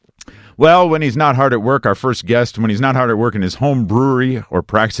Well, when he's not hard at work, our first guest, when he's not hard at work in his home brewery or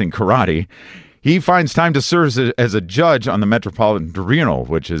practicing karate, he finds time to serve as a judge on the Metropolitan Tribunal,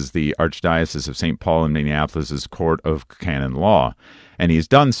 which is the Archdiocese of St. Paul and Minneapolis' Court of Canon Law. And he's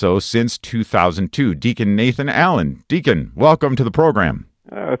done so since 2002. Deacon Nathan Allen. Deacon, welcome to the program.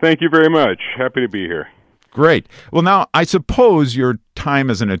 Thank you very much. Happy to be here. Great. Well, now, I suppose your time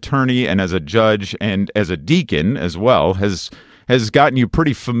as an attorney and as a judge and as a deacon as well has gotten you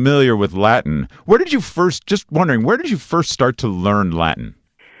pretty familiar with Latin. Where did you first start to learn Latin?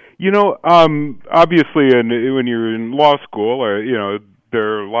 Obviously, when you're in law school, there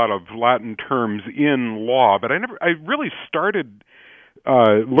are a lot of Latin terms in law, but I really started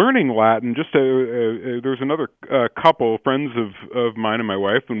learning Latin. There was another couple, friends of mine and my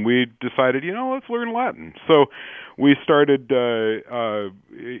wife, and we decided, let's learn Latin. So we started, trying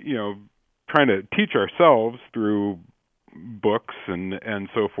to teach ourselves through books and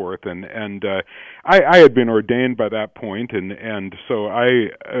so forth, and I had been ordained by that point, and so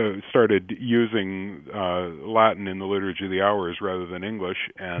I started using Latin in the Liturgy of the Hours rather than English,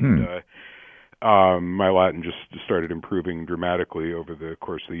 and my Latin just started improving dramatically over the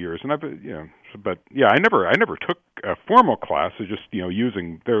course of the years. And I never took a formal class. It's just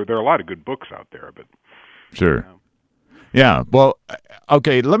using. There are a lot of good books out there, but sure, yeah. Well,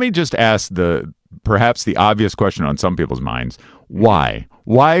 okay. Let me just ask perhaps the obvious question on some people's minds: why?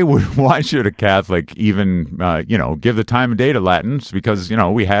 Why should a Catholic even give the time of day to Latin? Because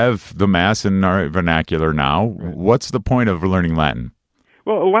we have the Mass in our vernacular now. Right. What's the point of learning Latin?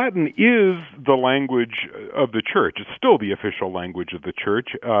 Well, Latin is the language of the Church. It's still the official language of the Church,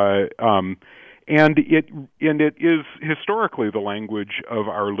 and it is historically the language of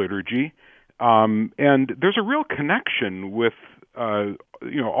our liturgy. And there's a real connection with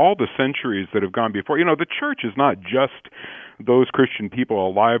all the centuries that have gone before. The Church is not just those Christian people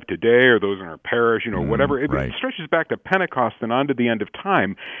alive today or those in our parish, whatever. It stretches back to Pentecost and on to the end of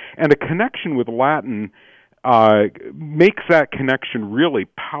time, and a connection with Latin makes that connection really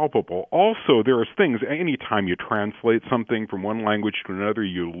palpable. Also, there are things, anytime you translate something from one language to another,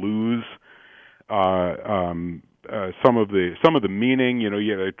 you lose some of the meaning.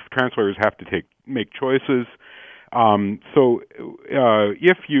 Translators have to make choices. So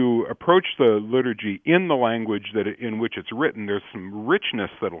if you approach the liturgy in the language in which it's written, there's some richness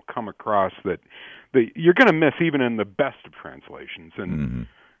that'll come across that you're going to miss even in the best of translations. And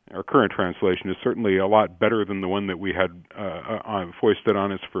our current translation is certainly a lot better than the one that we had foisted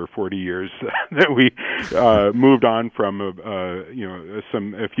on us for 40 years that we moved on from a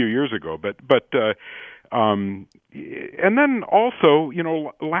few years ago. But and then also,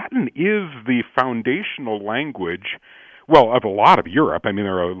 Latin is the foundational language, of a lot of Europe. I mean,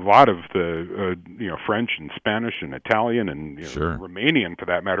 there are a lot of the, French and Spanish and Italian and sure. Romanian, for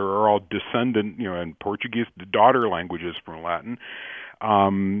that matter, are all descendant, and Portuguese, the daughter languages from Latin.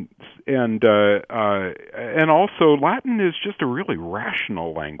 And also Latin is just a really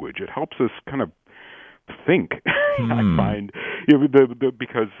rational language. It helps us kind of think. I find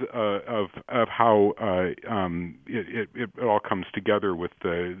because of how it all comes together with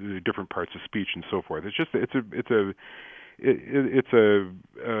the different parts of speech and so forth. It's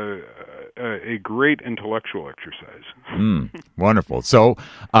a great intellectual exercise. Wonderful. So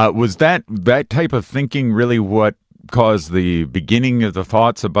was that type of thinking really what caused the beginning of the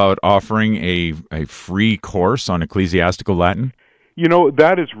thoughts about offering a free course on ecclesiastical Latin?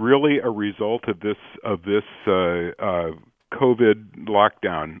 That is really a result of this COVID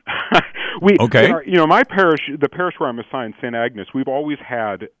lockdown. Okay. My parish, the parish where I'm assigned, St. Agnes, we've always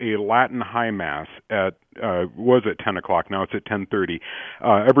had a Latin High Mass was at 10 o'clock. Now it's at 10:30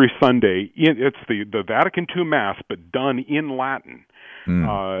 every Sunday. It's the Vatican II Mass, but done in Latin.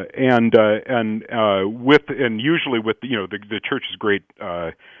 And usually with the church's great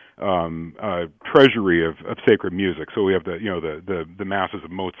treasury of sacred music. So we have the masses of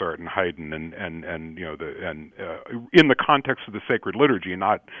Mozart and Haydn and in the context of the sacred liturgy,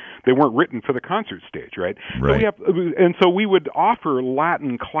 they weren't written for the concert stage, right? Right. So we would offer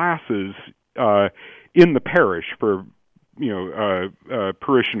Latin classes in the parish for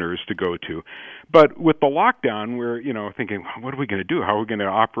parishioners to go to. But with the lockdown, we're thinking, what are we going to do? How are we going to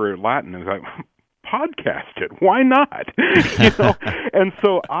operate Latin? And it's like, podcast it. Why not? And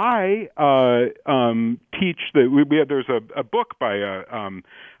so I teach there's a book by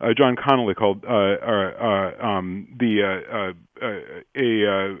John Connolly called a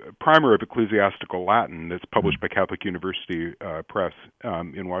primer of ecclesiastical Latin that's published by Catholic University Press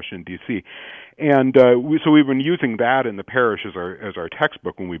in Washington D.C. And so we've been using that in the parish as our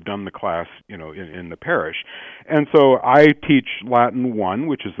textbook when we've done the class, in the parish. And so I teach Latin 1,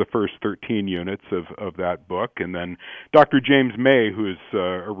 which is the first 13 units of that book, and then Dr. James May, who is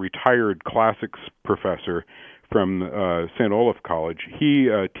a retired classics professor from St. Olaf College, he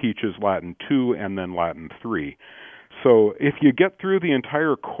teaches Latin 2 and then Latin 3. So if you get through the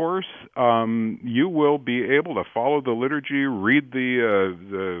entire course, you will be able to follow the liturgy, read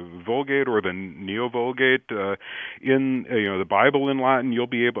the Vulgate or the Neo-Vulgate in the Bible in Latin. You'll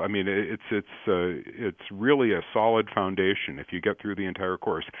be able. I mean, it's really a solid foundation if you get through the entire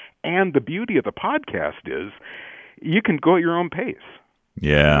course. And the beauty of the podcast is you can go at your own pace.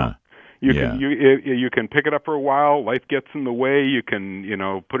 Yeah. You can pick it up for a while. Life gets in the way. You can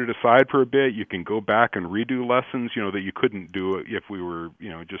put it aside for a bit. You can go back and redo lessons that you couldn't do if we were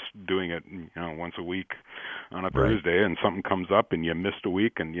just doing it once a week on a Thursday, and something comes up and you missed a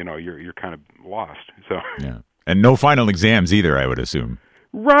week and you're kind of lost. So and no final exams either, I would assume.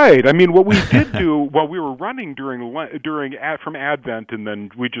 Right. I mean, what we did do while we were running from Advent, and then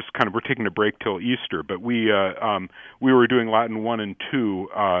we just kind of were taking a break till Easter. But we were doing Latin 1 and 2.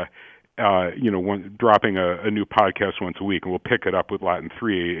 Dropping a new podcast once a week, and we'll pick it up with Latin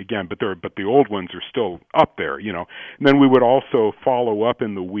 3 again. But the old ones are still up there, And then we would also follow up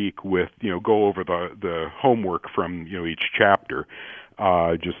in the week with, go over the homework from each chapter,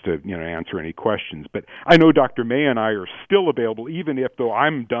 just to answer any questions. But I know Dr. May and I are still available, even though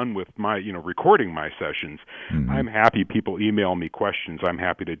I'm done with my recording my sessions. Mm-hmm. I'm happy people email me questions. I'm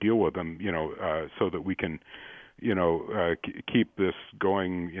happy to deal with them, so that we can keep this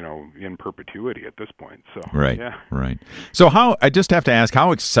going, in perpetuity at this point. So right. So I just have to ask,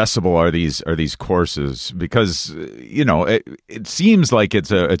 how accessible are these courses? Because it seems like it's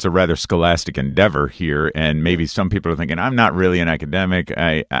a rather scholastic endeavor here, and maybe some people are thinking, I'm not really an academic.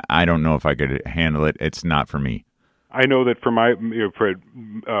 I don't know if I could handle it. It's not for me. I know that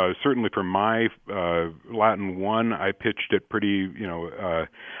certainly for my Latin 1, I pitched it pretty. I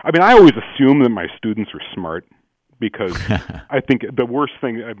always assume that my students are smart. Because I think the worst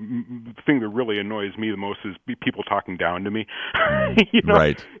thing that really annoys me the most is people talking down to me.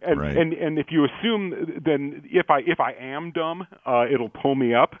 Right. And if you assume, then if I am dumb, it'll pull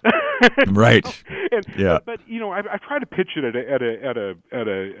me up. Right. But I try to pitch it at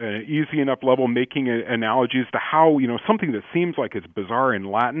an easy enough level, making analogies to how something that seems like it's bizarre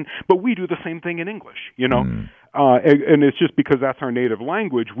in Latin, but we do the same thing in English. And it's just because that's our native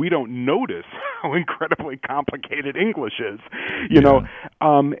language, we don't notice how incredibly complicated English is, and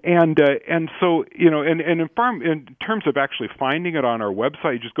so in terms of actually finding it on our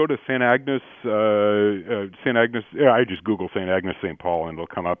website, you just go to St. Agnes. I just Google St. Agnes St. Paul and it'll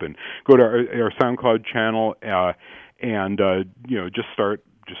come up, and go to our SoundCloud channel and just start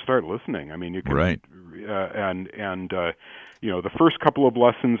listening. I mean, you can the first couple of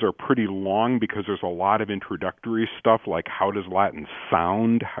lessons are pretty long because there's a lot of introductory stuff, like how does Latin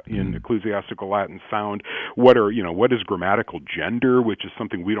sound in ecclesiastical Latin sound? What is grammatical gender, which is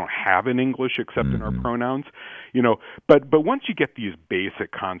something we don't have in English except in our pronouns. But once you get these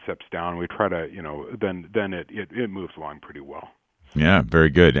basic concepts down, we try to then it moves along pretty well. Yeah, very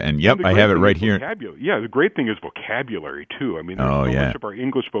good. And I have it right here. Yeah, the great thing is vocabulary too. I mean, much of our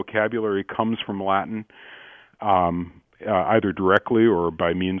English vocabulary comes from Latin. Either directly or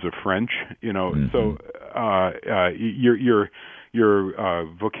by means of French, So your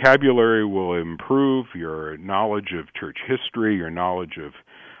vocabulary will improve. Your knowledge of church history, your knowledge of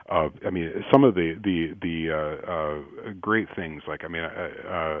some of the great things, like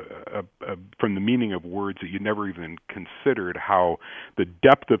from the meaning of words that you never even considered, how the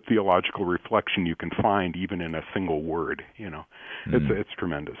depth of theological reflection you can find even in a single word. It's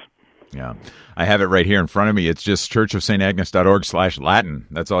tremendous. Yeah, I have it right here in front of me. It's just churchofstagnes.org/Latin.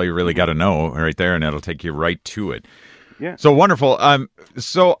 That's all you really got to know right there, and it'll take you right to it. Yeah. So wonderful.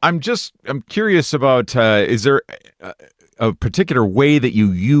 So I'm curious about, is there a particular way that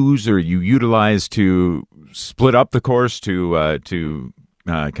you use or you utilize to split up the course to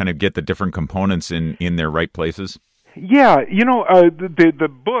kind of get the different components in their right places? Yeah, the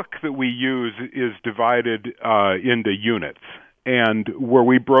book that we use is divided into units. And where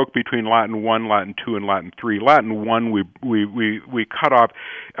we broke between Latin 1, Latin 2, and Latin 3. Latin 1, we cut off.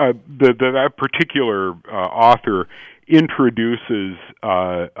 That particular author introduces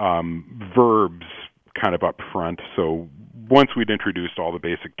verbs kind of up front. So once we'd introduced all the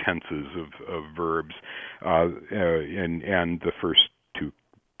basic tenses of verbs, and the first two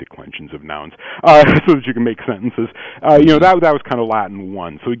declensions of nouns, so that you can make sentences. That was kind of Latin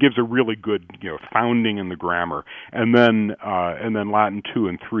 1. So it gives a really good, founding in the grammar, and then Latin 2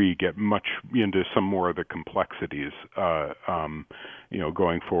 and 3 get much into some more of the complexities,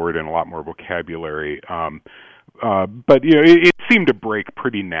 going forward, and a lot more vocabulary. But it seemed to break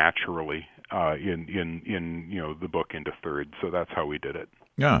pretty naturally in the book into thirds. So that's how we did it.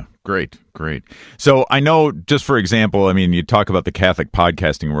 Yeah, great. So I know, just for example, I mean, you talk about the Catholic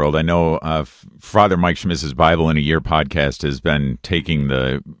podcasting world. I know Father Mike Schmitz's Bible in a Year podcast has been taking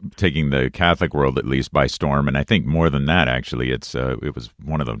the Catholic world at least by storm, and I think more than that, actually. It was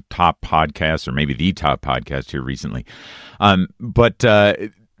one of the top podcasts, or maybe the top podcast here recently. But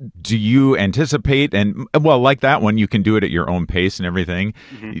do you anticipate, and like that one, you can do it at your own pace and everything.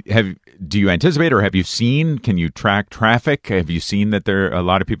 Mm-hmm. Do you anticipate, or have you seen? Can you track traffic? Have you seen that a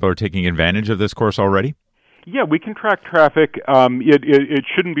lot of people are taking advantage of this course already? Yeah, we can track traffic. It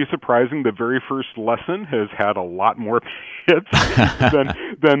shouldn't be surprising. The very first lesson has had a lot more hits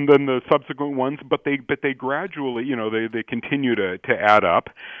than the subsequent ones, but they gradually, they continue to add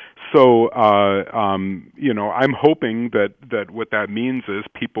up. So, I'm hoping that what that means is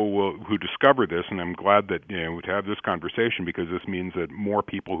people who discover this, and I'm glad that, to have this conversation, because this means that more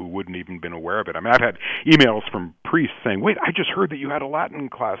people who wouldn't even been aware of it. I mean, I've had emails from priests saying, "Wait, I just heard that you had a Latin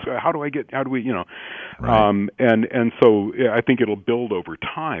class. How do we, Right. And so I think it'll build over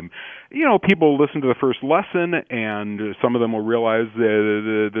time. People listen to the first lesson, and some of them will realize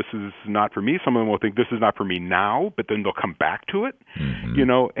that this is not for me. Some of them will think this is not for me now, but then they'll come back to it. Mm-hmm.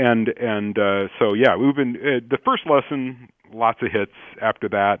 So yeah, we've been the first lesson, lots of hits. After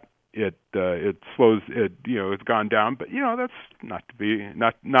that, it slows. It's gone down, but that's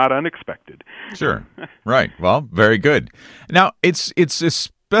not unexpected. Sure, right. Well, very good. Now it's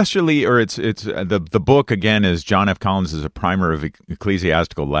especially, or it's the book again is John F. Collins is a primer of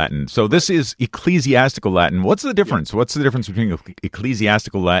Ecclesiastical Latin. So this is Ecclesiastical Latin. What's the difference? What's the difference between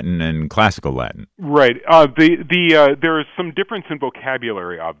Ecclesiastical Latin and Classical Latin? Right. There is some difference in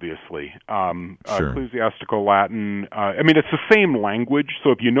vocabulary, obviously. Sure. Ecclesiastical Latin. It's the same language.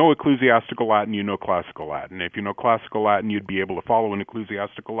 So if you know Ecclesiastical Latin, you know Classical Latin. If you know Classical Latin, you'd be able to follow an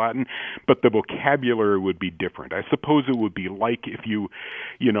Ecclesiastical Latin, but the vocabulary would be different. I suppose it would be like if you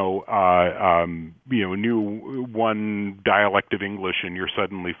knew one dialect of English and you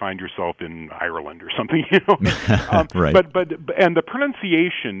suddenly find yourself in Ireland or something, Right. But and the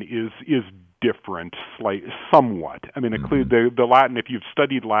pronunciation is different, somewhat. I mean, mm-hmm. the Latin, if you've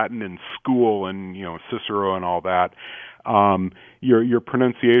studied Latin in school and Cicero and all that, your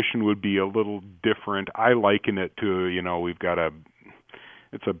pronunciation would be a little different. I liken it to we've got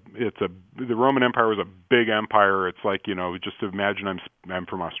the Roman Empire was a big empire. It's like, just imagine I'm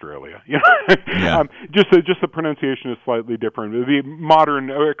from Australia. Yeah. Just the pronunciation is slightly different. The modern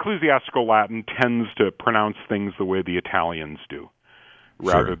Ecclesiastical Latin tends to pronounce things the way the Italians do,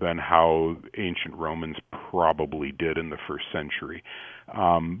 rather than how ancient Romans probably did in the first century.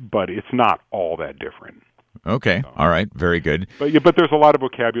 But it's not all that different. Okay. All right. Very good. But there's a lot of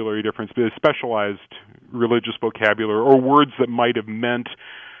vocabulary difference. There's specialized religious vocabulary, or words that might have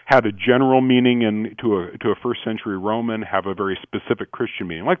had a general meaning to a first century Roman have a very specific Christian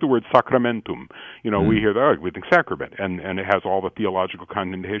meaning, like the word sacramentum. We hear that, we think sacrament, and it has all the theological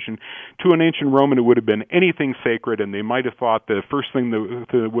connotation. To an ancient Roman, it would have been anything sacred, and they might have thought the first thing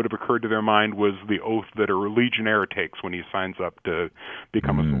that would have occurred to their mind was the oath that a legionnaire takes when he signs up to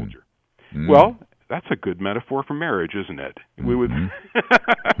become a soldier. Well, that's a good metaphor for marriage, isn't it? We would.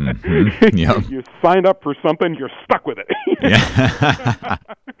 Mm-hmm. Yep. You signed up for something, you're stuck with it. Yeah.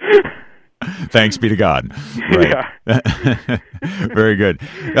 Thanks be to God. Right. Yeah. Very good.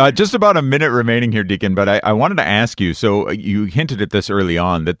 Just about a minute remaining here, Deacon, but I wanted to ask you, so you hinted at this early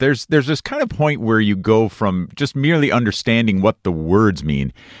on, that there's this kind of point where you go from just merely understanding what the words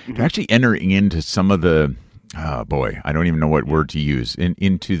mean to actually entering into some of the, oh boy, I don't even know what word to use,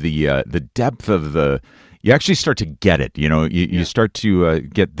 into the depth of you actually start to get it. You start to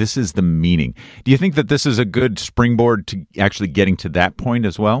get, this is the meaning. Do you think that this is a good springboard to actually getting to that point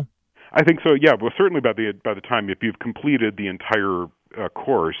as well? I think so. Yeah. Well, certainly by the time, if you've completed the entire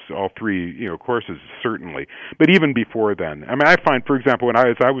course, all three courses, certainly. But even before then, I mean, I find, for example,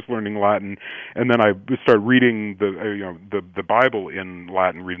 as I was learning Latin, and then I started reading the Bible in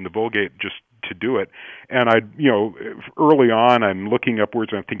Latin, reading the Vulgate just to do it. And early on, I'm looking up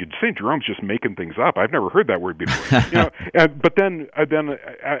words and I'm thinking, St. Jerome's just making things up. I've never heard that word before. But then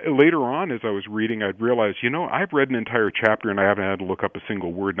later on, as I was reading, I'd realized, I've read an entire chapter and I haven't had to look up a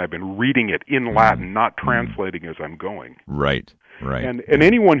single word, and I've been reading it in Latin, not translating as I'm going. Right. Right. And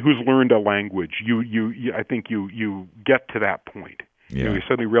anyone who's learned a language, I think you get to that point. Yeah. You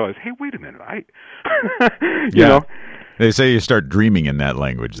suddenly realize, hey, wait a minute, you know. They say you start dreaming in that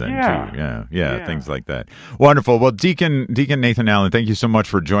language then, too. Yeah, things like that. Wonderful. Well, Deacon Nathan Allen, thank you so much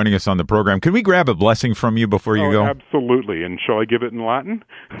for joining us on the program. Can we grab a blessing from you before you go? Absolutely. And shall I give it in Latin?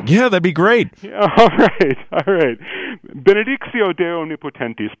 Yeah, that'd be great. Yeah, all right. Benedictio Deo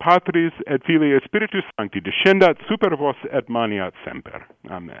omnipotentis, Patris et Filii et Spiritus Sancti, descendat super vos et maniat semper.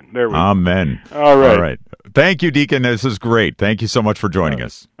 Amen. There we go. Amen. All right. Thank you, Deacon. This is great. Thank you so much for joining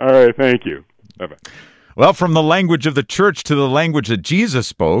us. All right. Thank you. Bye-bye. Well, from the language of the church to the language that Jesus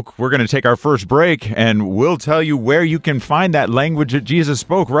spoke, we're going to take our first break, and we'll tell you where you can find that language that Jesus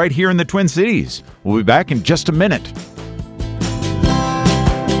spoke right here in the Twin Cities. We'll be back in just a minute.